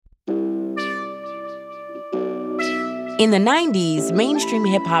In the 90s, mainstream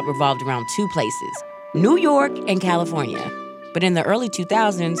hip-hop revolved around two places, New York and California. But in the early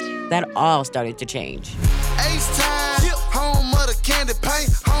 2000s, that all started to change. Home of the candy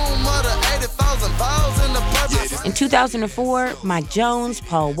paint, home of the 80,000 balls in the purpose. In 2004, Mike Jones,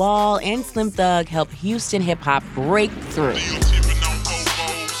 Paul Wall, and Slim Thug helped Houston hip-hop break through.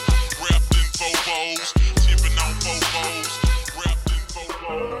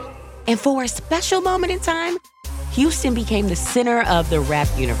 And for a special moment in time, Houston became the center of the rap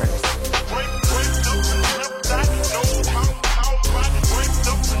universe.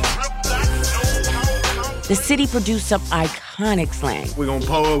 The city produced some iconic slang. We're gonna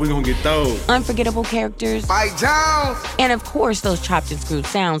pull up, we're gonna get those. Unforgettable characters. Mike Jones. And of course, those chopped and screwed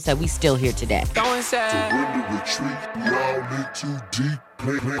sounds that we still hear today. Go inside.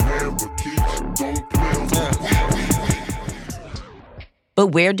 But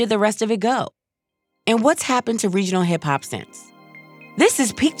where did the rest of it go? And what's happened to regional hip-hop since? This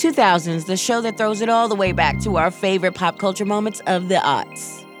is Peak 2000s, the show that throws it all the way back to our favorite pop culture moments of the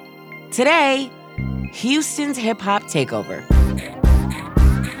aughts. Today, Houston's hip-hop takeover.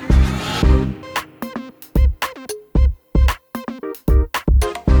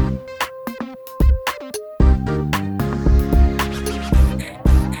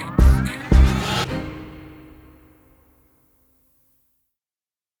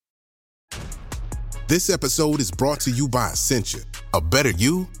 This episode is brought to you by Essentia. A better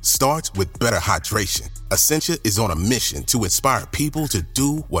you starts with better hydration. Essentia is on a mission to inspire people to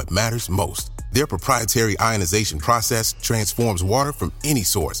do what matters most. Their proprietary ionization process transforms water from any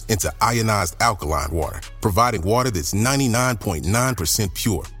source into ionized alkaline water, providing water that's 99.9%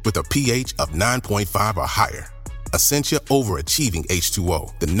 pure with a pH of 9.5 or higher. Essentia overachieving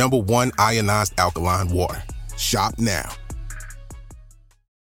H2O, the #1 ionized alkaline water. Shop now.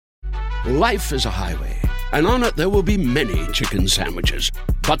 Life is a highway, and on it there will be many chicken sandwiches.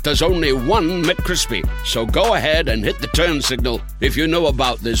 But there's only one McCrispy. So go ahead and hit the turn signal if you know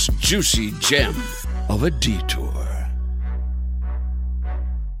about this juicy gem of a detour.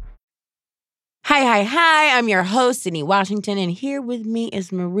 Hi. I'm your host, Sydney Washington, and here with me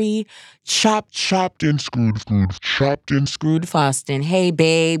is Marie Chopped and screwed Faustin. Hey,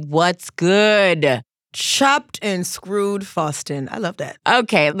 babe, what's good? Chopped and screwed Faustin. I love that.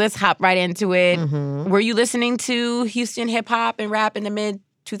 Okay, let's hop right into it. Mm-hmm. Were you listening to Houston hip-hop and rap in the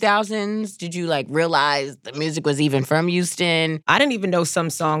mid-2000s? Did you, realize the music was even from Houston? I didn't even know some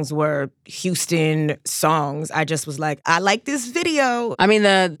songs were Houston songs. I just was like, I like this video. I mean,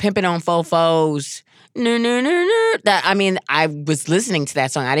 the Pimpin' on Fofos. No. I was listening to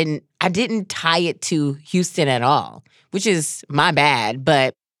that song. I didn't tie it to Houston at all, which is my bad,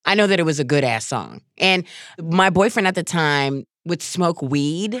 but I know that it was a good-ass song. And my boyfriend at the time would smoke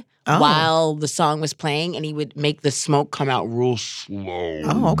weed while the song was playing, and he would make the smoke come out real slow.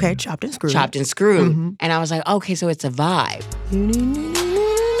 Oh, okay. Chopped and screwed. Mm-hmm. And I was like, okay, so it's a vibe.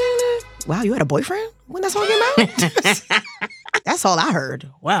 Wow, you had a boyfriend when that song came out? That's all I heard.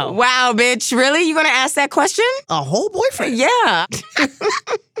 Wow. Wow, bitch. Really? You gonna ask that question? A whole boyfriend? Yeah.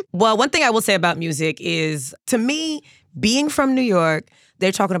 Well, one thing I will say about music is, to me, being from New York,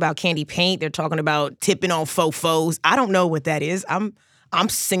 they're talking about candy paint. They're talking about tipping on fofos. I don't know what that is. I'm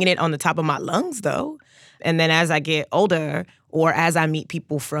singing it on the top of my lungs, though. And then as I get older, or as I meet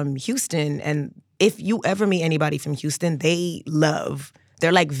people from Houston, and if you ever meet anybody from Houston, they're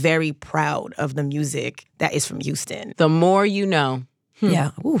very proud of the music that is from Houston. The more you know.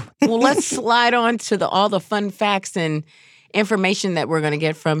 Yeah. Ooh. Well, let's slide on to all the fun facts and information that we're going to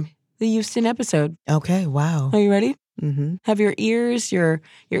get from the Houston episode. Okay, wow. Are you ready? Mm-hmm. Have your ears, your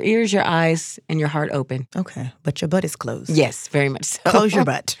eyes, and your heart open. Okay, but your butt is closed. Yes, very much so. Close your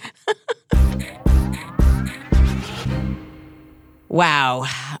butt. Wow.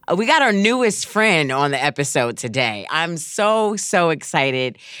 We got our newest friend on the episode today. I'm so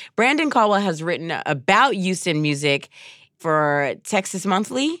excited. Brandon Caldwell has written about Houston music for Texas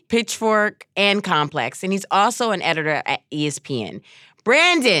Monthly, Pitchfork, and Complex, and he's also an editor at ESPN.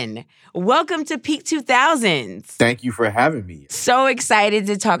 Brandon, welcome to Peak 2000s. Thank you for having me. So excited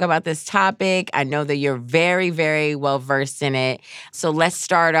to talk about this topic. I know that you're very, very well versed in it. So let's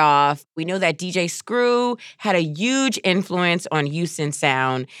start off. We know that DJ Screw had a huge influence on Houston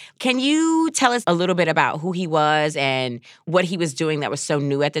sound. Can you tell us a little bit about who he was and what he was doing that was so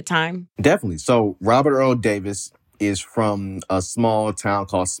new at the time? Definitely. So Robert Earl Davis is from a small town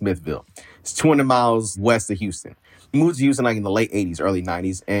called Smithville. It's 200 miles west of Houston. He moved to Houston in the late 80s, early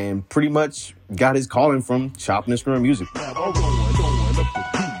 90s, and pretty much got his calling from chopping and screwing music.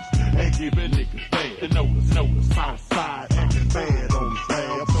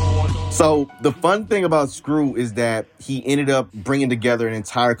 So the fun thing about Screw is that he ended up bringing together an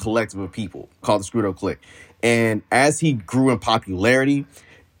entire collective of people called the Screwed Up Clique. And as he grew in popularity,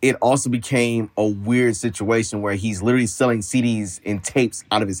 it also became a weird situation where he's literally selling CDs and tapes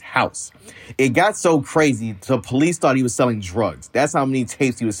out of his house. It got so crazy, the police thought he was selling drugs. That's how many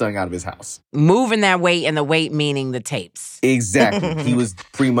tapes he was selling out of his house. Moving that weight, and the weight meaning the tapes. Exactly. He was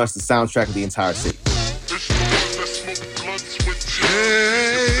pretty much the soundtrack of the entire city.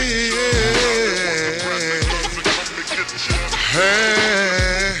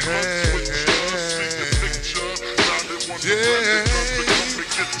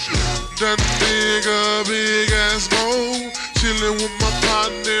 That nigga big ass Mo, chillin' with my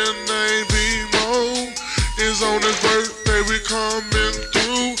partner named B-Mo. It's on his birthday, we coming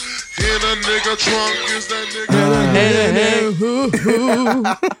through. In a nigga trunk, is that nigga?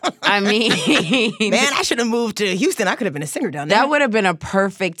 I mean, Man, I should have moved to Houston. I could have been a singer down there. that would have been a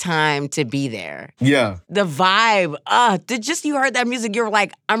perfect time to be there. Yeah. The vibe, you heard that music, you were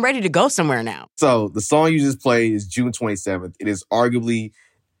like, I'm ready to go somewhere now. So the song you just played is June 27th. It is arguably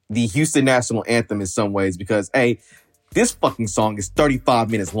the Houston national anthem in some ways because, hey, this fucking song is 35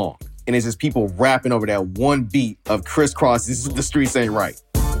 minutes long. And it's just people rapping over that one beat of crisscross, this is the streets ain't right.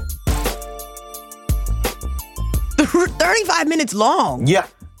 35 minutes long. Yeah.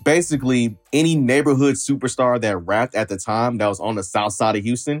 Basically, any neighborhood superstar that rapped at the time that was on the south side of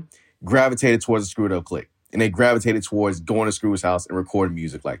Houston gravitated towards the Screwed Up Clique. And they gravitated towards going to Screw's house and recording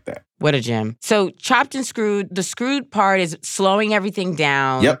music like that. What a gem. So Chopped and Screwed, the Screwed part is slowing everything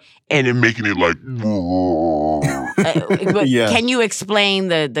down. Yep. And then making it like, But Yeah. Can you explain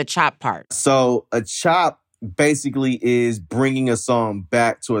the chop part? So a chop basically is bringing a song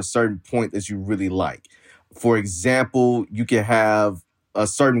back to a certain point that you really like. For example, you can have a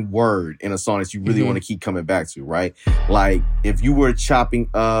certain word in a song that you really want to keep coming back to, right? Like if you were chopping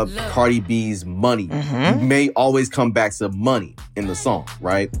up Cardi B's Money, you may always come back to money in the song,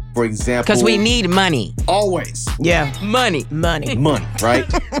 right? For example, Because we need money. always Yeah. Money. Money. money, right?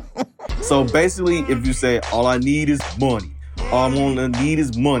 So basically, if you say all I need is money, all I'm gonna need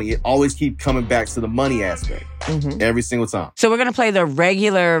is money, it always keep coming back to the money aspect every single time. So we're going to play the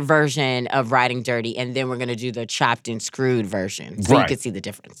regular version of Riding Dirty, and then we're going to do the Chopped and Screwed version. So you Right. can see the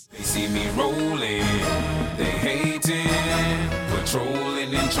difference. They see me rolling, they hating,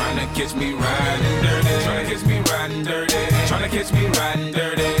 patrolling and trying to catch me riding dirty, trying to catch me riding dirty, trying to catch me riding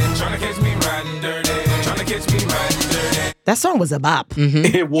dirty, trying to catch me riding dirty, trying to catch me riding dirty, That song was a bop.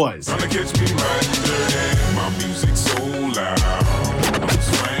 It was. trying to catch me riding dirty. My music so loud, I'm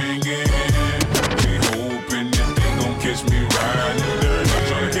swinging, they hoping that they gon' catch me riding dirty,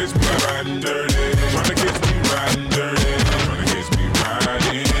 trying to catch me riding dirty, trying to catch me riding dirty, trying to catch me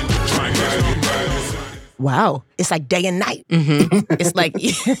riding, trying to catch me riding. Wow. It's like day and night. It's like,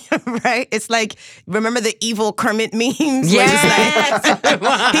 right? It's like, remember the evil Kermit memes? Where it's Yes.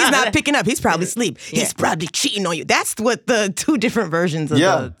 like, he's not picking up. He's probably asleep. He's probably cheating on you. That's what the two different versions of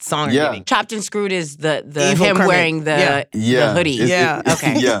the song are giving. Chopped and Screwed is the Evil him Kermit. wearing the hoodie. Yeah.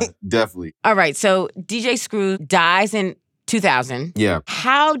 Okay. Yeah, definitely. All right. So DJ Screw dies in 2000. Yeah.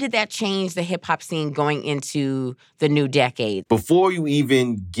 How did that change the hip hop scene going into the new decade? Before you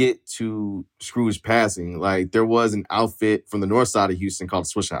even get to Screw's passing, like there was an outfit from the north side of Houston called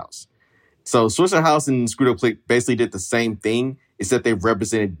Swisher House. So Swisher House and Screwed Up Clique basically did the same thing, except they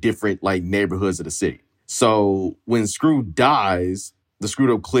represented different like neighborhoods of the city. So when Screw dies, the Screwed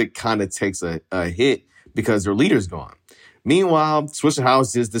Up Clique kind of takes a hit because their leader's gone. Meanwhile, Swisher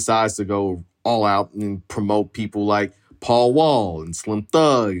House just decides to go all out and promote people like Paul Wall and Slim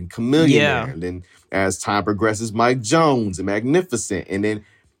Thug and Chameleon. Yeah. And then as time progresses, Mike Jones and Magnificent. And then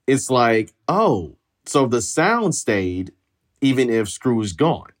it's like, oh, so the sound stayed even if Screw is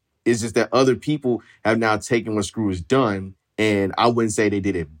gone. It's just that other people have now taken what Screw has done. And I wouldn't say they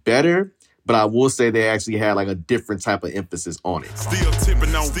did it better, but I will say they actually had like a different type of emphasis on it. still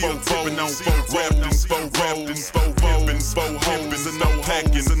tipping on rapping,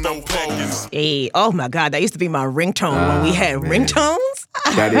 Hey, oh my God, that used to be my ringtone when we had ringtones.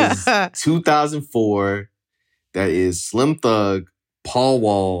 That is 2004. That is Slim Thug, Paul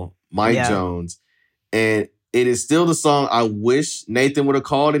Wall, Mike Jones. And it is still the song I wish Nathan would have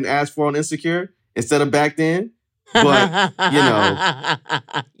called and asked for on Insecure instead of Back Then. But, you know,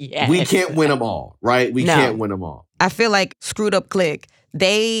 Yes. we can't win them all, right? We No. can't win them all. I feel like Screwed Up Clique,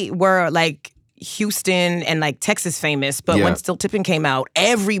 they were like Houston and like Texas famous, but Yeah. when Still Tippin' came out,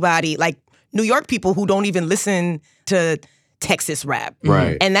 everybody, like New York people who don't even listen to Texas rap.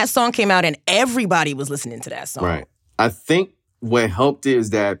 Right. And that song came out and everybody was listening to that song. Right. I think what helped it is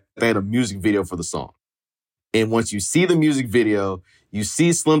that they had a music video for the song. And once you see the music video, You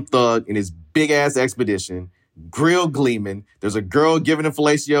see Slim Thug in his big-ass expedition, grill gleaming. There's a girl giving him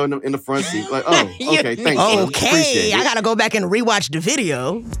fellatio in the front seat. Like, oh, okay, thanks. Slim. Okay, Appreciate it. I gotta go back and rewatch the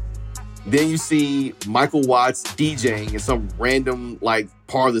video. Then you see Michael Watts DJing in some random, like,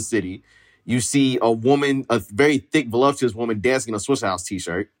 part of the city. You see a woman, a very thick, voluptuous woman dancing in a Swiss House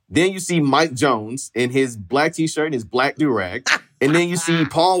t-shirt. Then you see Mike Jones in his black t-shirt and his black do-rag. And then you see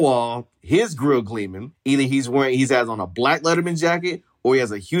Paul Wall, his grill gleaming. Either he has on a black Letterman jacket or he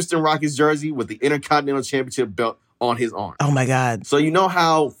has a Houston Rockets jersey with the Intercontinental Championship belt on his arm. Oh, my God. So you know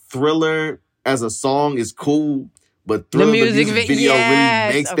how Thriller as a song is cool, but Thriller, the music video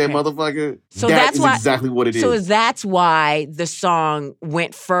really makes that motherfucker? So that's exactly what it is. So that's why the song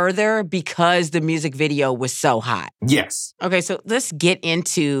went further, because the music video was so hot. Yes. Okay, so let's get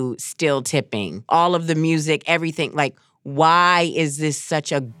into Still Tipping. All of the music, everything. Like, why is this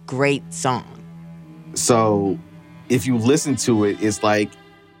such a great song? So if you listen to it, it's like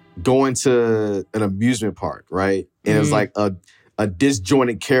going to an amusement park, right? And it's like a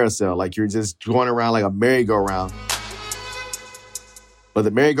disjointed carousel. Like you're just going around like a merry-go-round. But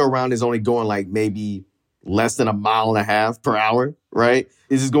the merry-go-round is only going like maybe less than 1.5 miles per hour, right?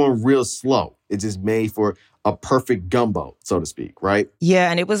 It's just going real slow. It's just made for a perfect gumbo, so to speak, right? Yeah,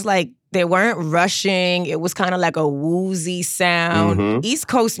 and it was like they weren't rushing. It was kind of like a woozy sound. East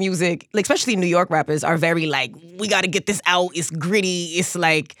Coast music, like especially New York rappers, are very like, we got to get this out. It's gritty. It's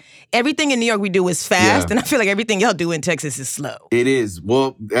like everything in New York we do is fast, and I feel like everything y'all do in Texas is slow. It is.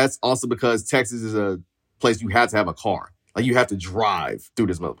 Well, that's also because Texas is a place you have to have a car. Like you have to drive through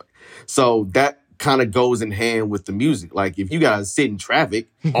this motherfucker. So that kind of goes in hand with the music. Like if you gotta sit in traffic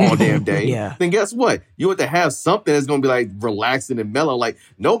all damn day, then guess what? You have to have something that's gonna be like relaxing and mellow. Like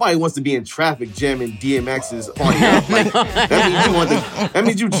nobody wants to be in traffic jamming DMX's party out. Like, that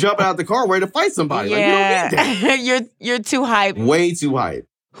means you jump out the car ready to fight somebody. Like you don't need that. You're too hyped. Way too hyped.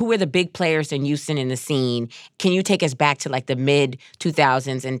 Who were the big players in Houston in the scene? Can you take us back to like the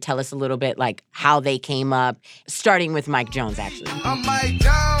mid-2000s and tell us a little bit like how they came up, starting with Mike Jones, actually? I'm Mike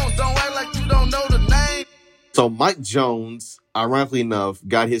Jones, don't act like you don't know the name. So Mike Jones, ironically enough,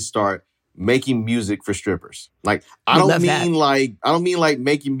 got his start making music for strippers. Like I don't mean like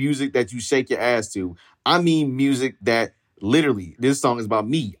making music that you shake your ass to. I mean music that literally, this song is about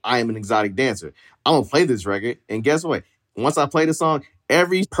me. I am an exotic dancer. I'm gonna play this record, and guess what? Once I play the song,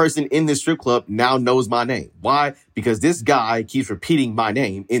 every person in this strip club now knows my name. Why? Because this guy keeps repeating my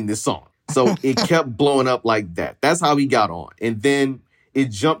name in this song. So it kept blowing up like that. That's how he got on. And then it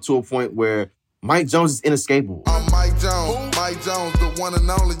jumped to a point where Mike Jones is inescapable. I'm Mike Jones. Mike Jones, the one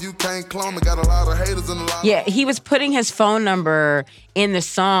and only. You can't clone me. Got a lot of haters in the line. Yeah, he was putting his phone number in the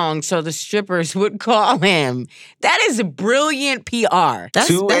song so the strippers would call him. That is brilliant PR.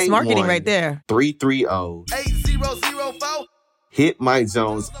 That's marketing right there. 330 8004. Hit Mike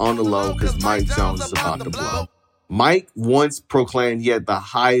Jones on the low because Mike Jones is about to blow. Mike once proclaimed he had the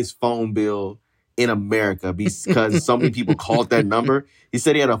highest phone bill in America because so many people called that number. He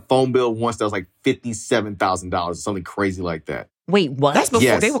said he had a phone bill once that was like $57,000 or something crazy like that. Wait, what? That's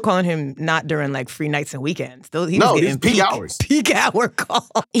before they were calling him not during like free nights and weekends. He was getting peak hours. Peak hour call.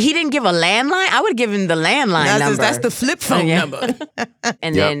 He didn't give a landline? I would give him the landline number. That's the flip phone number.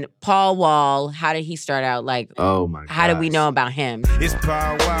 And then Paul Wall, how did he start out? Like, oh my God. How did we know about him? It's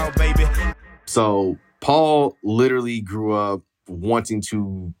Paul Wall, baby. So Paul literally grew up wanting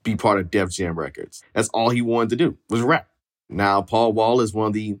to be part of Def Jam Records. That's all he wanted to do was rap. Now, Paul Wall is one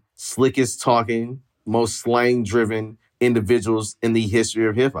of the slickest talking, most slang-driven individuals in the history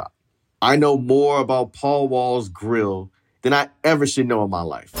of hip-hop. I know more about Paul Wall's grill than I ever should know in my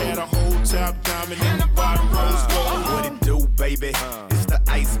life. Had a whole top diamond in the bottom rose gold. What it do, baby? It's the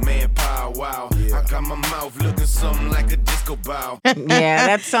Iceman Power Wow. I got my mouth looking something like a disco ball. Yeah,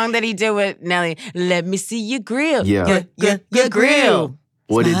 that song that he did with Nelly, Let Me See Your Grill. Yeah. Your grill.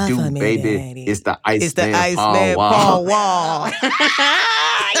 What it do, baby? Daddy. It's the Iceman It's the Iceman Paul Wall.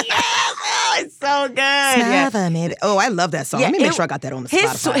 Yes, oh, it's so good. Yeah. Oh, I love that song. Let me make sure I got that on the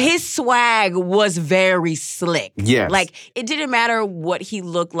Spotify. His swag was very slick. Yes. Like, it didn't matter what he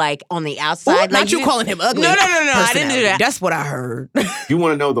looked like on the outside. Ooh, like, not you calling him ugly. No. I didn't do that. That's what I heard. You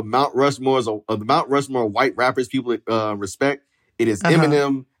want to know the Mount Rushmore white rappers people respect? It is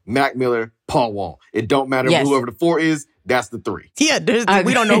Eminem, Mac Miller, Paul Wall. It don't matter whoever the four is. That's the three. Yeah,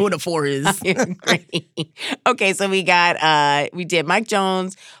 we don't know who the four is. Okay, so we did Mike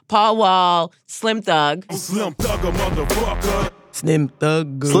Jones, Paul Wall, Slim Thug. Slim Thug, a motherfucker. Slim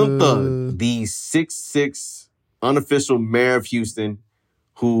Thug, the 6'6" unofficial mayor of Houston,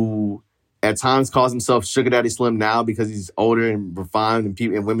 who at times calls himself Sugar Daddy Slim now because he's older and refined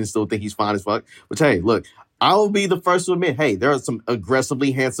and women still think he's fine as fuck. Which, hey, look, I will be the first to admit, hey, there are some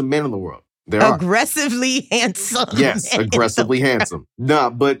aggressively handsome men in the world. There are. Aggressively handsome. Yes, aggressively handsome.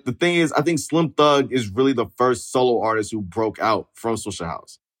 Nah, but the thing is, I think Slim Thug is really the first solo artist who broke out from Social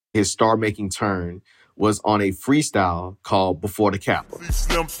House. His star-making turn was on a freestyle called Before the Kappa.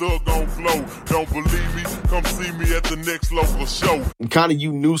 Slim Thug gon' flow. Don't believe me? Come see me at the next local show. And kind of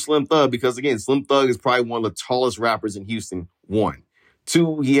you knew Slim Thug because, again, Slim Thug is probably one of the tallest rappers in Houston, one.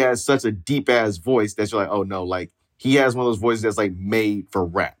 Two, he has such a deep-ass voice that you're like, oh, no, like, he has one of those voices that's, like, made for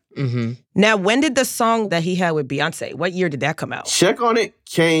rap. Mm-hmm. Now, when did the song that he had with Beyonce, what year did that come out? Check on It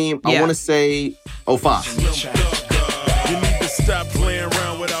came, I want to say, 05. You need to stop playing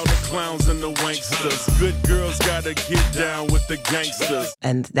around with all the clowns and the wanksters. Good girls gotta get down with the gangsters.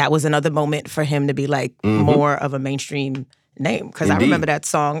 And that was another moment for him to be like more of a mainstream name. Because I remember that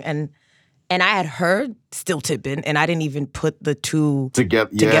song and I had heard Still Tippin' and I didn't even put the two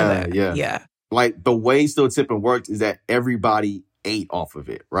together. Yeah. Like the way Still Tippin' worked is that everybody ate off of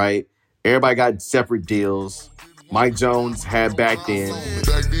it, right? Everybody got separate deals. Mike Jones had back then.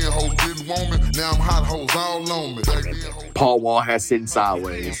 Back then, hoes didn't want me. Now I'm hot hoes all on me. Paul Wall had Sitting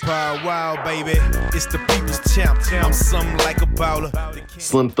Sideways. Wow, baby. It's the people's champ. I'm something like a baller.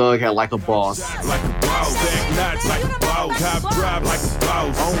 Slim Thug had Like a Boss. Like a boss. Back knots like a boss. Top drive like a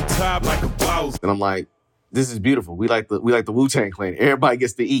boss. On top like a boss. And I'm like, this is beautiful. We like the Wu-Tang Clan. Everybody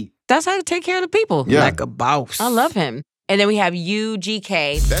gets to eat. That's how you take care of the people. Yeah. Like a boss. I love him. And then we have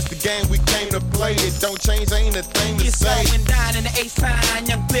UGK. That's the game we came to play. It don't change, ain't a thing to say. Going down in the H-Sign,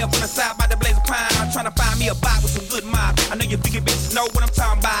 young player from the south by the blaze of pine. I'm trying to find me a vibe with some good mob. I know you freaking bitches know what I'm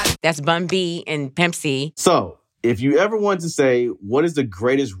talking about. That's Bun B and Pimp C. So, if you ever want to say, what is the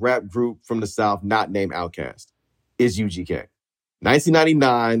greatest rap group from the South not named Outkast? It's UGK.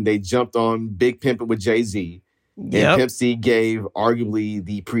 1999, they jumped on Big Pimpin' with Jay-Z. And Pimp C gave arguably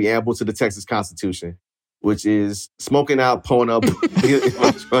the preamble to the Texas Constitution, which is smoking out, pulling up. Smoking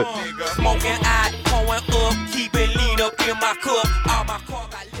out, pulling up, keep it lean up in my cup. All my car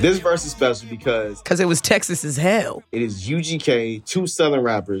got This verse is special because it was Texas as hell. it is UGK, two Southern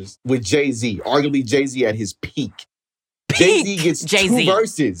rappers, with Jay-Z, arguably Jay-Z at his peak. Jay-Z gets Jay-Z. two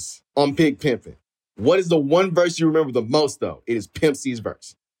verses on Big Pimpin'. What is the one verse you remember the most, though? It is Pimp C's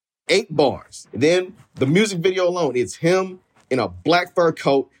verse. 8 bars. And then the music video alone, it's him in a black fur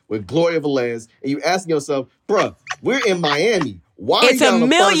coat with Gloria Velez, and you asking yourself, bruh, we're in Miami. Why It's are you a on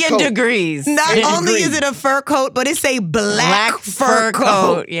million fur coat? degrees. Not It's only green. is it a fur coat, but it's a black fur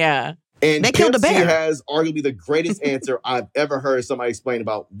coat. Yeah. And They killed Pimp a C bear. has arguably the greatest answer I've ever heard somebody explain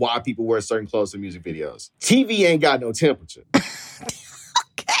about why people wear certain clothes in music videos. TV ain't got no temperature.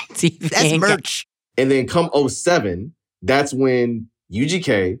 That's merch. And then come 07, that's when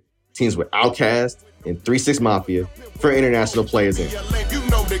UGK teams with Outkast and 3 6 Mafia for international players in. You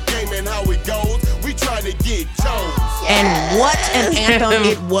know the game and how it goes. We try to get Jones. And what an anthem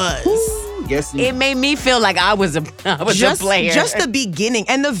it was. Yes, It made me feel like I was a player. Just the beginning.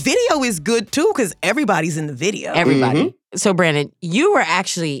 And the video is good too, because everybody's in the video. Everybody. So, Brandon, you were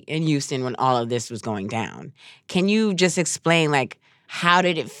actually in Houston when all of this was going down. Can you just explain, like, how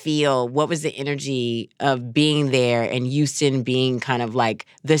did it feel? What was the energy of being there and Houston being kind of like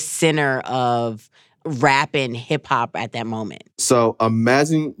the center of rap and hip hop at that moment? So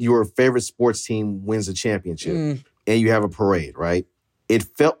imagine your favorite sports team wins a championship and you have a parade, right? It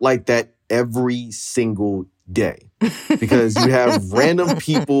felt like that every single day because you have random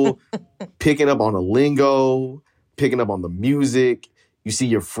people picking up on the lingo, picking up on the music. You see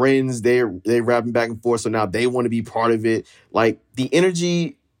your friends, they rapping back and forth, so now they want to be part of it. Like, the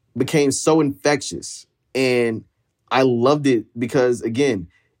energy became so infectious, and I loved it because, again,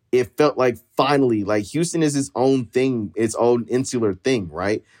 it felt like finally, like, Houston is its own thing, its own insular thing,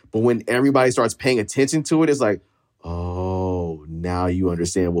 right? But when everybody starts paying attention to it, it's like, oh, now you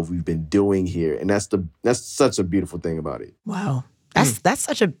understand what we've been doing here. And that's such a beautiful thing about it. Wow. That's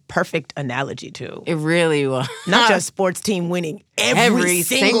such a perfect analogy too. It really was. Not just sports team winning every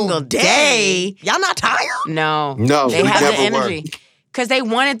single single day. Y'all not tired? No. No, They we have the never were. energy. Because they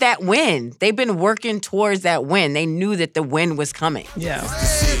wanted that win. They've been working towards that win. They knew that the win was coming. Yeah. The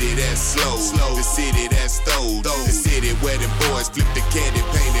city that's slow. The city that's stole. The city where the boys flip the candy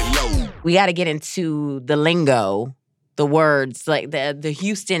painted low. We got to get into the lingo, the words, like the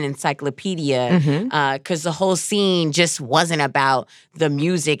Houston encyclopedia, because the whole scene just wasn't about the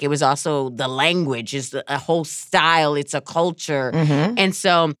music. It was also the language. It's a whole style. It's a culture. And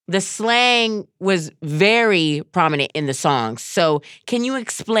so the slang was very prominent in the songs. So can you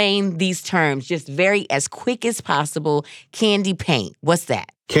explain these terms just very as quick as possible? Candy paint, what's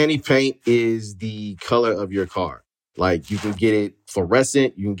that? Candy paint is the color of your car. Like, you can get it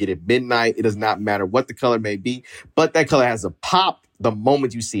fluorescent, you can get it midnight. It does not matter what the color may be, but that color has a pop the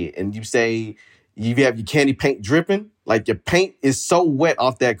moment you see it. And you say you have your candy paint dripping, like your paint is so wet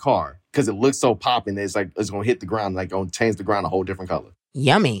off that car because it looks so popping that it's like it's gonna hit the ground, like gonna change the ground a whole different color.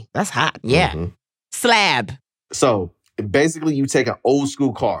 Yummy. That's hot. Yeah. Slab. So basically, you take an old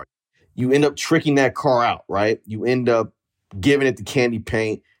school car, you end up tricking that car out, right? You end up giving it the candy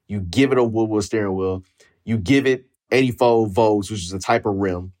paint, you give it a Woodward steering wheel, you give it 84 volts, which is a type of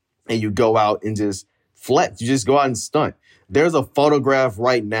rim, and you go out and just flex. You just go out and stunt. There's a photograph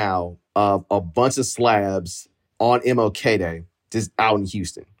right now of a bunch of slabs on MLK Day just out in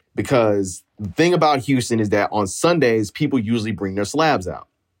Houston. Because the thing about Houston is that on Sundays, people usually bring their slabs out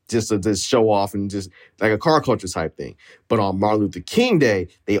just to just show off and just like a car culture type thing. But on Martin Luther King Day,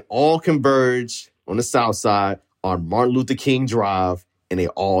 they all converge on the South Side on Martin Luther King Drive, and they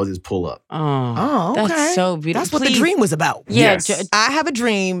all just pull up. Oh, okay. That's so beautiful. That's what the dream was about. Yeah. Yes. I have a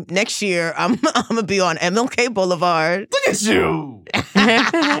dream. Next year, I'm gonna be on MLK Boulevard. Look at you.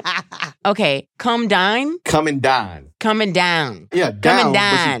 Okay. Come dine. Come and dine. Coming down. Yeah, Come down, and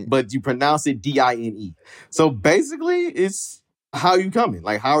dine. but you pronounce it D-I-N-E. So basically, it's how you coming.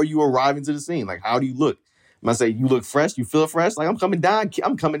 Like, how are you arriving to the scene? Like, how do you look? I'm gonna say, you look fresh, you feel fresh. Like, I'm coming down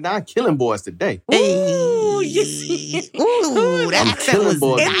killing boys today. Ooh, Ooh, that killing was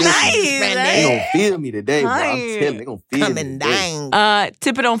boys. nice. They gonna feel me today, bro. I'm Hi. telling you, they gonna feel me Coming today. down.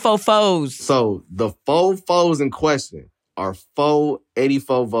 Tipping on fofos. So the fofos in question are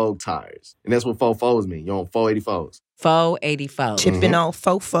 484 Vogue tires. And that's what fofos mean. You on 484s. 484. Chipping on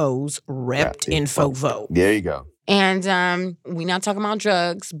fofos, repped in Fovo. There you go. And we not talking about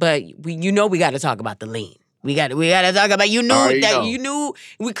drugs, but we got to talk about the lean. We got to talk about you knew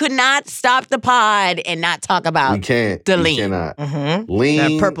we could not stop the pod and not talk about We can't. the We lean. cannot. Mm-hmm. Lean.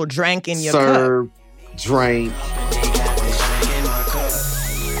 That purple drink in your cup. serve, drink.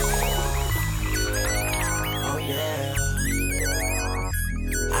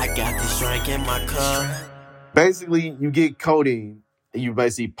 I got this drink in my cup. Basically, you get codeine and you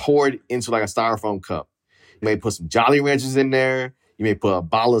basically pour it into like a styrofoam cup. You may put some Jolly Ranchers in there. You may put a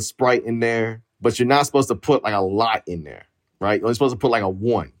bottle of Sprite in there. But you're not supposed to put like a lot in there, right? You're only supposed to put like a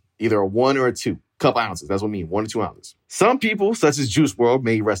 1, either a 1 or a 2. Couple ounces. That's what I mean, 1 or 2 ounces. Some people, such as Juice WRLD,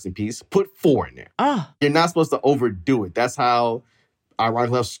 may he rest in peace, put 4 in there. Oh. You're not supposed to overdo it. That's how,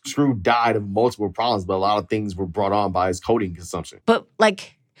 ironically enough, Screw died of multiple problems, but a lot of things were brought on by his codeine consumption. But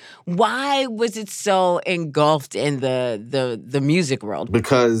like, why was it so engulfed in the music world?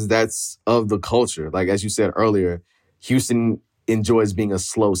 Because that's of the culture. Like, as you said earlier, Houston enjoys being a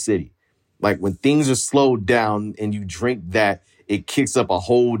slow city. Like, when things are slowed down and you drink that, it kicks up a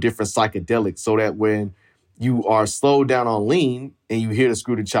whole different psychedelic so that when you are slowed down on lean and you hear the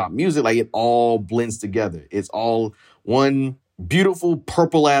Screw the Chop music, like, it all blends together. It's all one beautiful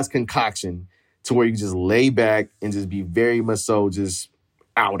purple-ass concoction to where you just lay back and just be very much so just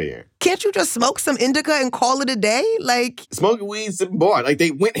out there. Can't you just smoke some indica and call it a day? Like, smoking weed, sipping bar, like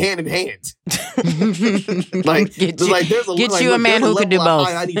they went hand in hand. Like, Get there's a you like, a man who could do both.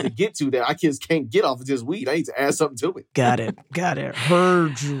 I need to get to that I just can't get off of just weed. I need to add something to it. got it.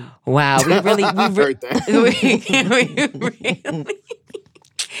 Heard you. Wow, we Heard that.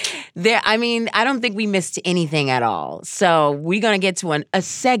 really. I don't think we missed anything at all. So we're gonna get to a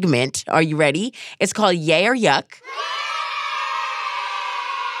segment. Are you ready? It's called Yay or Yuck.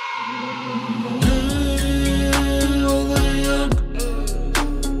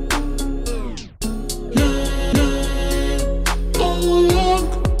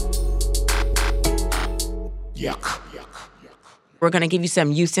 Yuck. We're going to give you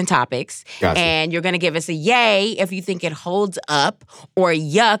some Houston topics. Gotcha. And you're going to give us a yay if you think it holds up, or a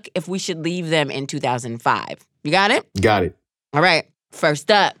yuck if we should leave them in 2005. You got it? Got it. All right.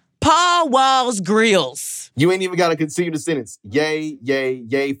 First up, Paul Wall's Grills. You ain't even got to continue the sentence. Yay, yay,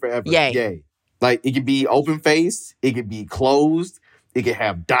 yay forever. Yay. Yay. Like, it could be open faced. It could be closed. It could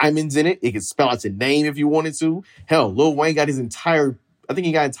have diamonds in it. It could spell out your name if you wanted to. Hell, Lil Wayne got his entire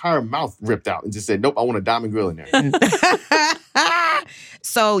mouth ripped out and just said, nope, I want a diamond grill in there.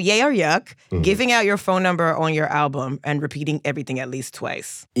 So, yay or yuck, giving out your phone number on your album and repeating everything at least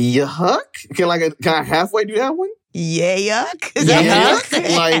twice. Yuck? Can I halfway do that one? Yay, yuck? Is Yeah, that yuck.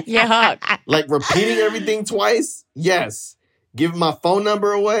 yuck? Like, Yeah, yuck. like repeating everything twice? Yes. Giving my phone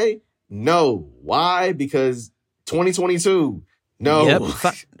number away? No. Why? Because 2022. No.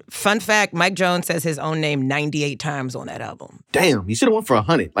 Yep. Fun fact, Mike Jones says his own name 98 times on that album. Damn, you should have went for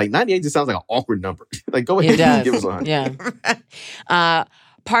 100. Like, 98 just sounds like an awkward number. Like, go It ahead and does. give us 100. Yeah.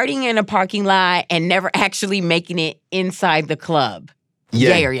 Partying in a parking lot and never actually making it inside the club. Yay.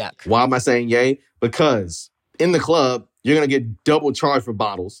 Yay or yuck? Why am I saying yay? Because in the club, you're going to get double charged for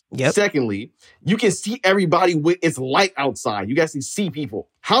bottles. Yep. Secondly, you can see everybody with it's light outside. You actually see people.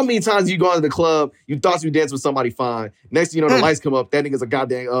 How many times you go into the club, you thought you danced with somebody fine. Next thing you know, the lights come up, that nigga's a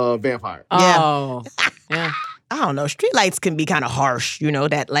goddamn vampire. Oh. Yeah. I don't know. Street lights can be kind of harsh,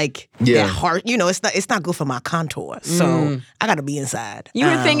 that that harsh, it's not good for my contour. So I got to be inside. You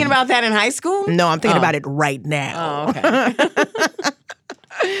were thinking about that in high school? No, I'm thinking about it right now. Oh, okay.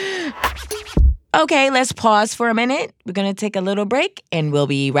 Okay, let's pause for a minute. We're going to take a little break and we'll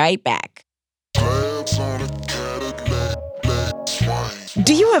be right back.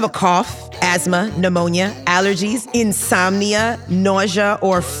 Do you have a cough, asthma, pneumonia, allergies, insomnia, nausea,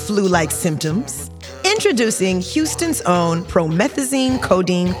 or flu-like symptoms? Introducing Houston's own promethazine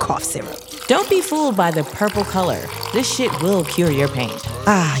codeine cough syrup. Don't be fooled by the purple color. This shit will cure your pain.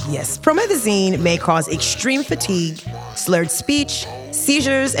 Ah, yes. Promethazine may cause extreme fatigue, slurred speech,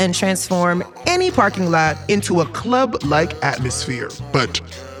 seizures, and transform any parking lot into a club-like atmosphere, but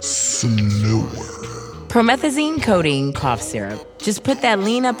slower. Promethazine codeine cough syrup. Just put that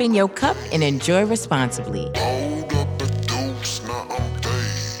lean up in your cup and enjoy responsibly. Hold up the dukes, now I'm paid.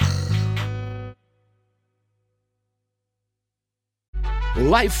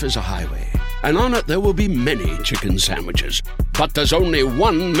 Life is a highway, and on it there will be many chicken sandwiches. But there's only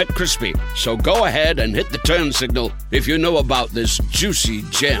one McCrispy. So go ahead and hit the turn signal if you know about this juicy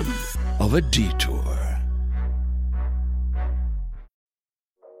gem of a detour.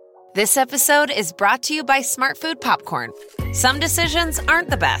 This episode is brought to you by Smart Food Popcorn. Some decisions aren't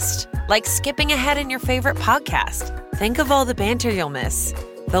the best, like skipping ahead in your favorite podcast. Think of all the banter you'll miss,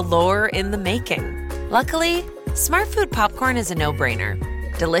 the lore in the making. Luckily, Smart Food Popcorn is a no-brainer.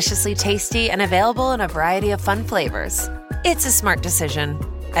 Deliciously tasty and available in a variety of fun flavors. It's a smart decision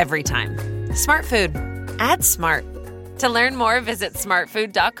every time. Smart Food. Add smart. To learn more, visit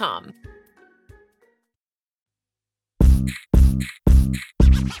smartfood.com.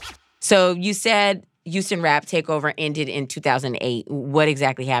 So you said Houston Rap Takeover ended in 2008. What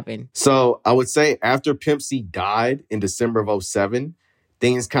exactly happened? So I would say after Pimp C died in December of 2007,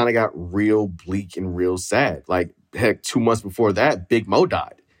 things kind of got real bleak and real sad. Like, heck, 2 months before that, Big Mo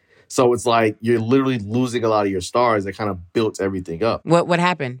died. So it's like you're literally losing a lot of your stars that kind of built everything up. What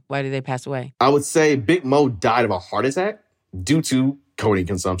happened? Why did they pass away? I would say Big Mo died of a heart attack due to codeine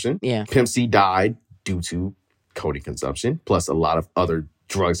consumption. Yeah. Pimp C died due to codeine consumption, plus a lot of other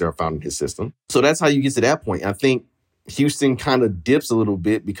drugs that are found in his system. So that's how you get to that point. I think Houston kind of dips a little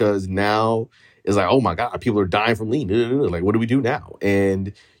bit because now it's like, oh my God, people are dying from lean. Like, what do we do now?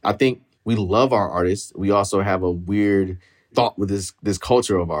 And I think we love our artists. We also have a weird thought with this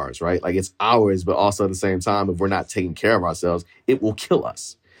culture of ours, right? Like, it's ours, but also at the same time, if we're not taking care of ourselves, it will kill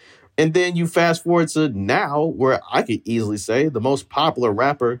us. And then you fast forward to now where I could easily say the most popular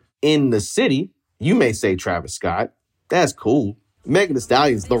rapper in the city, you may say Travis Scott. That's cool. Megan Thee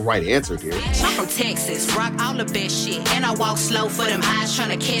Stallion's the right answer here. I'm from Texas, rock all the best shit. And I walk slow for them eyes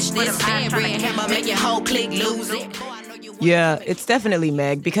trying to catch this. Stand red hammer, make your whole clique lose it. Yeah, it's definitely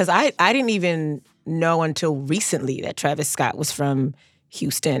Meg, because I didn't even know until recently that Travis Scott was from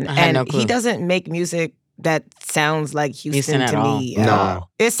Houston. I had no and clue. He doesn't make music that sounds like Houston at to all. me at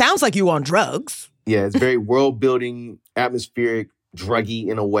all. It sounds like you on drugs. Yeah, it's very world-building, atmospheric, druggy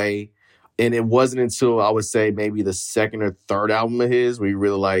in a way. And it wasn't until, I would say, maybe the second or third album of his where you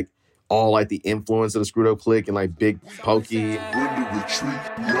really like all like the influence of the Screwed Up Click and like Big Pokey.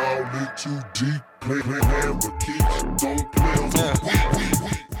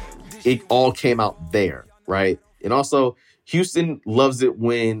 It all came out there, right? And also, Houston loves it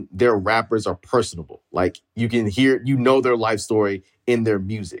when their rappers are personable. Like, you can hear, their life story in their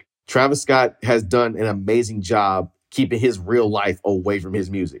music. Travis Scott has done an amazing job keeping his real life away from his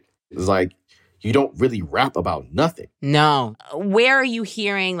music. It's like, you don't really rap about nothing. No. Where are you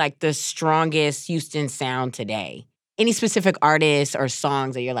hearing like the strongest Houston sound today? Any specific artists or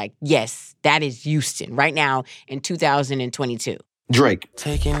songs that you're like, yes, that is Houston right now in 2022? Drake.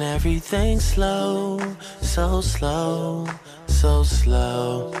 Taking everything slow, so slow, so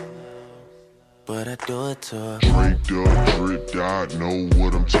slow. But I do it to her. Draped up, dripped out, know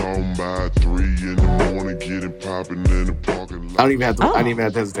what I'm talking about. 3 in the morning, getting popping in the parking lot. I didn't even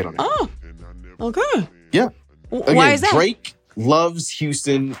have to hesitate on that. Oh, okay. Yeah. Again, Why is that? Drake loves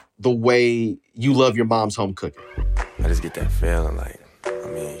Houston the way you love your mom's home cooking. I just get that feeling like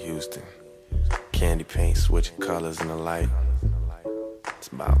I'm in Houston. Candy paint switching colors in the light. It's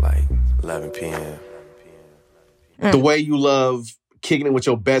about like 11 p.m. The way you love kicking it with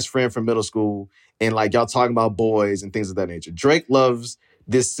your best friend from middle school and like y'all talking about boys and things of that nature. Drake loves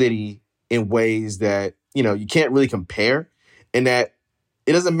this city in ways that, you can't really compare, and that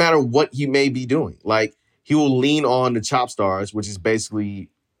it doesn't matter what he may be doing. Like, he will lean on the Chop Stars, which is basically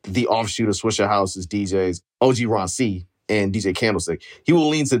the offshoot of Swisher House's DJs, OG Ron C and DJ Candlestick. He will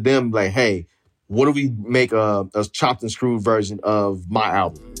lean to them like, hey, what do we make a chopped and screwed version of my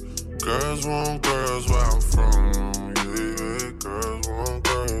album? Girls want girls where I'm from. Yeah, girls want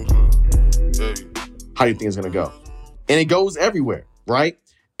girls. Yeah. How do you think it's going to go? And it goes everywhere, right?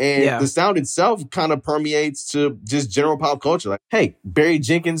 And the sound itself kind of permeates to just general pop culture. Like, hey, Barry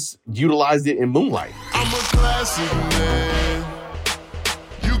Jenkins utilized it in Moonlight. I'm a classic man.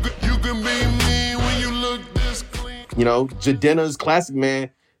 You can be me when you look this clean. You know, Jadena's Classic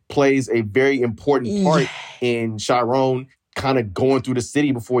Man plays a very important part in Chiron kind of going through the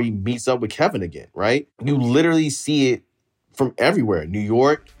city before he meets up with Kevin again, right? You literally see it from everywhere. New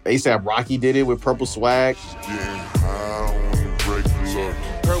York, A$AP Rocky did it with Purple Swag. Yeah, I don't want to break the luck.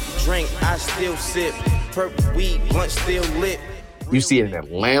 Purple drink, I still sip. Purple weed, blunt still lit. You see it in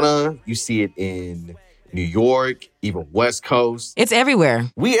Atlanta. You see it in New York, even West Coast. It's everywhere.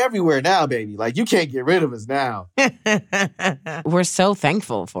 We everywhere now, baby. Like, you can't get rid of us now. We're so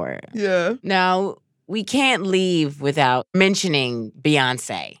thankful for it. Yeah. Now, we can't leave without mentioning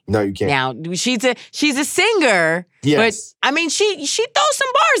Beyonce. No, you can't. Now, she's a singer. Yes. But, I mean, she throws some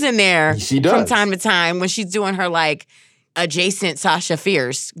bars in there. She does. From time to time when she's doing her, like, adjacent Sasha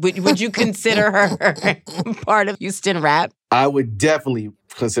Fierce. Would you consider her part of Houston rap? I would definitely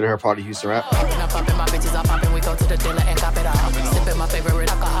consider her part of Houston rap.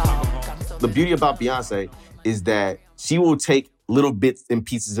 The beauty about Beyonce is that she will take little bits and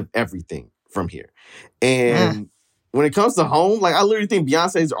pieces of everything from here. And when it comes to home, like, I literally think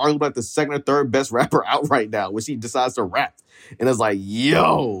Beyonce is arguably like the second or third best rapper out right now when she decides to rap. And it's like,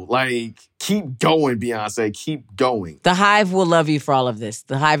 yo, like, keep going, Beyonce, keep going. The Hive will love you for all of this.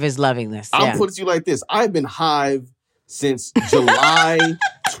 The Hive is loving this. I'll put it to you like this. I've been Hive since July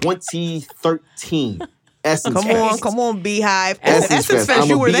 2013. Essence Fest. Come on, Beehive. Essence Fest. Fest,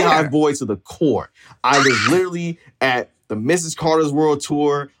 you I'm a were Beehive there. boy to the core. I was literally at the Mrs. Carter's World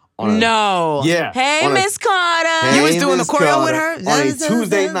Tour. Yeah. Hey, Miss Carter. Hey, You was doing Miss the choreo with Carter her? on a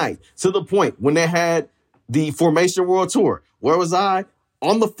Tuesday night. To the point when they had the Formation World Tour. Where was I?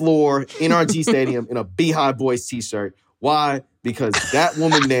 On the floor, NRG Stadium, in a Beehive Boys t-shirt. Why? Because that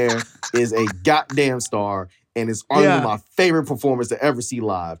woman there is a goddamn star and is arguably my favorite performance to ever see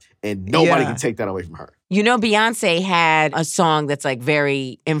live. And nobody can take that away from her. You know, Beyonce had a song that's like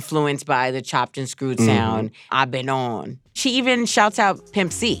very influenced by the chopped and screwed sound. I've Been On. She even shouts out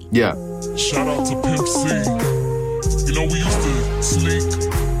Pimp C. Yeah. Shout out to Pimp C. You know, we used to sneak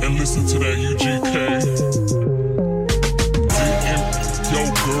and listen to that UGK. Yo,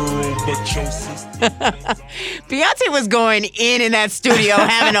 girl, but your sister. Beyonce was going in that studio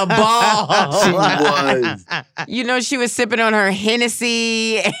having a ball. She was. You know, she was sipping on her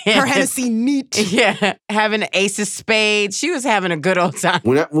Hennessy. Her Hennessy neat. Yeah, having an Ace of Spades. She was having a good old time.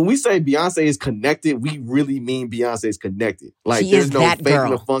 When we say Beyonce is connected, we really mean Beyonce is connected. Like, She there's is no that faking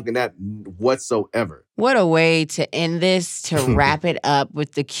girl. the funk in that whatsoever. What a way to end this, to wrap it up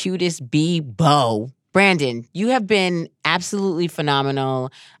with the cutest B-bow. Brandon, you have been absolutely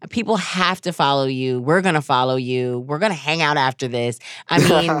phenomenal. People have to follow you. We're going to follow you. We're going to hang out after this. I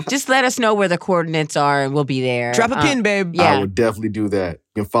mean, just let us know where the coordinates are and we'll be there. Drop a pin, babe. Yeah. I would definitely do that.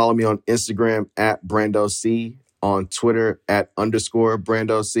 You can follow me on Instagram at BrandoC, on Twitter at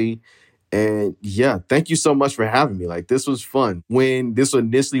 _BrandoC. And yeah, thank you so much for having me. Like, this was fun. When this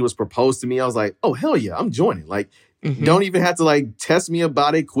initially was proposed to me, I was like, oh, hell yeah, I'm joining. Like, don't even have to like test me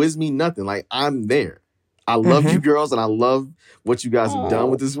about it, quiz me, nothing. Like, I'm there. I love you girls and I love what you guys have done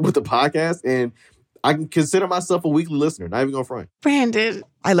with the podcast. And I can consider myself a weekly listener, not even gonna front. Brandon.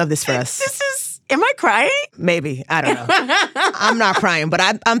 I love this for us. Am I crying? Maybe. I don't know. I'm not crying, but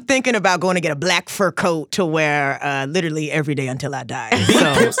I'm thinking about going to get a black fur coat to wear literally every day until I die. Be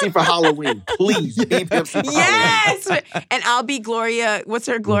Pimp C for Halloween. Please be Pimp C for Halloween. Yes! And I'll be Gloria. What's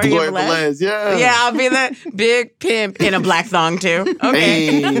her? Gloria Velez? Yeah. Yeah, I'll be the big pimp in a black thong too.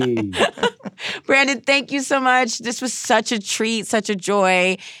 Okay. Hey. Brandon, thank you so much. This was such a treat, such a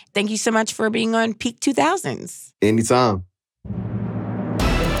joy. Thank you so much for being on Peak 2000s. Anytime.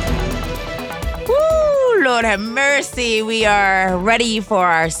 Woo, Lord have mercy. We are ready for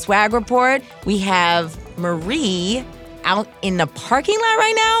our swag report. We have Marie out in the parking lot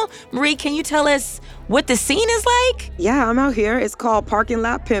right now. Marie, can you tell us what the scene is like? Yeah, I'm out here. It's called Parking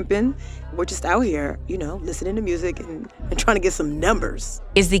Lot Pimpin'. We're just out here, you know, listening to music and trying to get some numbers.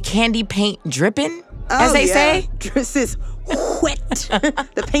 Is the candy paint dripping, as they say? This is wet.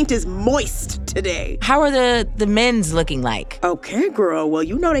 The paint is moist today. How are the men's looking like? Okay, girl. Well,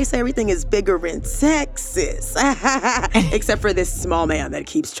 you know they say everything is bigger and sexist. Except for this small man that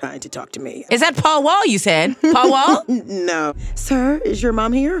keeps trying to talk to me. Is that Paul Wall you said? Paul Wall? No. Sir, is your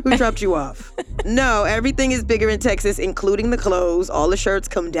mom here? Who dropped you off? No, everything is bigger in Texas, including the clothes. All the shirts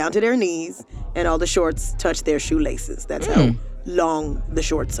come down to their knees, and all the shorts touch their shoelaces. That's how long the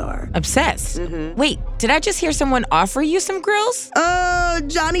shorts are. Obsessed. Mm-hmm. Wait, did I just hear someone offer you some grills? Oh,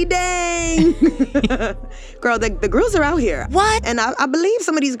 Johnny Dang. Girl, the grills are out here. What? And I believe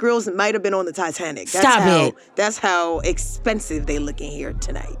some of these grills might have been on the Titanic. Stop it. That's how expensive they look in here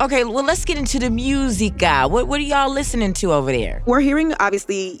tonight. Okay, well, let's get into the musica. What are y'all listening to over there? We're hearing,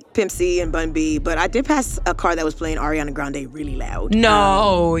 obviously, Pimp C and Bun B, but I did pass a car that was playing Ariana Grande really loud.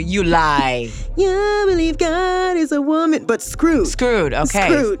 No, you lie. You believe God is a woman, but screwed. Screwed, okay.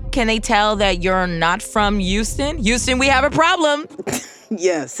 Screwed. Can they tell that you're not from Houston? Houston, we have a problem.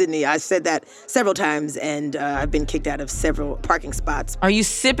 Yeah, Sydney, I said that several times, and I've been kicked out of several parking spots. Are you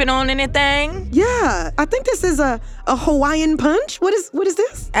sipping on anything? Yeah, I think this is a Hawaiian punch. What is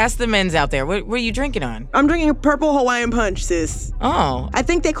this? Ask the men's out there. What are you drinking on? I'm drinking a purple Hawaiian punch, sis. Oh. I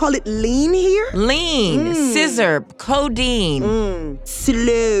think they call it lean here. Lean, scissor, codeine.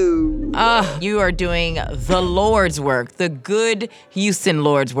 Slow. You are doing the Lord's work, the good Houston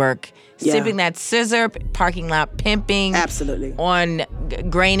Lord's work. Yeah. Sipping that scissor, parking lot pimping. Absolutely. On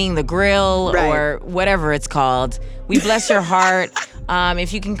graining the grill or whatever it's called. We bless your heart.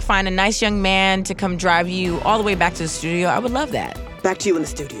 If you can find a nice young man to come drive you all the way back to the studio, I would love that. Back to you in the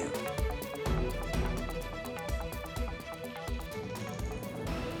studio.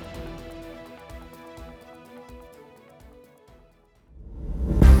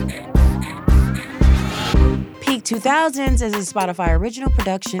 Peak 2000s is a Spotify original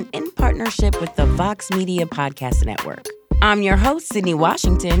production in partnership with the Vox Media Podcast Network. I'm your host, Sydney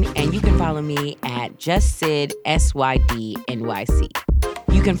Washington, and you can follow me at JustSydSYDNYC.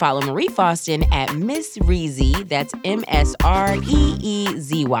 You can follow Marie Faustin at Miss Reezy, that's MSREEZY.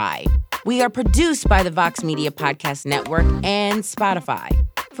 We are produced by the Vox Media Podcast Network and Spotify.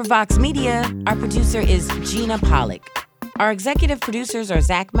 For Vox Media, our producer is Gina Pollock. Our executive producers are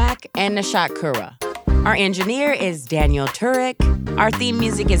Zach Mack and Nishat Kura. Our engineer is Daniel Turek. Our theme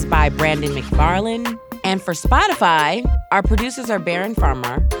music is by Brandon McFarlane. And for Spotify, our producers are Baron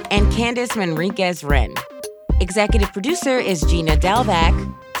Farmer and Candice Manriquez-Wren. Executive producer is Gina Delvac.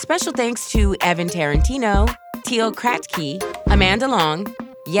 Special thanks to Evan Tarantino, Teal Kratke, Amanda Long,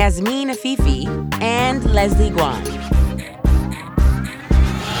 Yasmin Afifi, and Leslie Guan.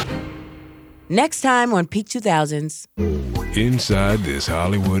 Next time on Peak 2000s. Inside this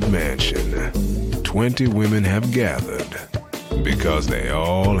Hollywood mansion, 20 women have gathered because they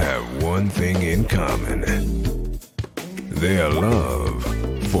all have one thing in common. Their love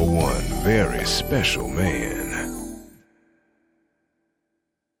for one very special man.